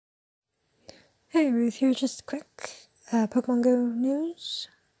Hey, Ruth here, just quick Pokemon Go news.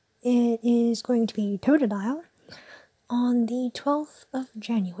 It is going to be Totodile on the 12th of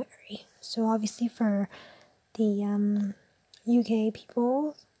January. So obviously for the UK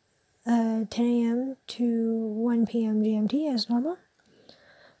people, 10 a.m. to 1 p.m. GMT as normal.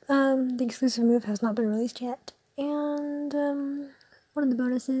 The exclusive move has not been released yet. And one of the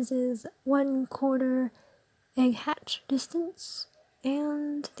bonuses is 1/4 egg hatch distance.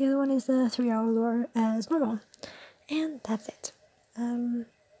 And the other one is the 3-hour lure as normal. And that's it.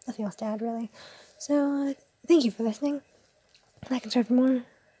 Nothing else to add, really. So, thank you for listening. Like and subscribe for more.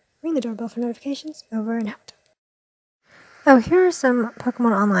 Ring the doorbell for notifications. Over and out. Oh, here are some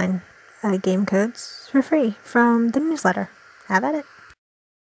Pokemon Online game codes for free from the newsletter. Have at it.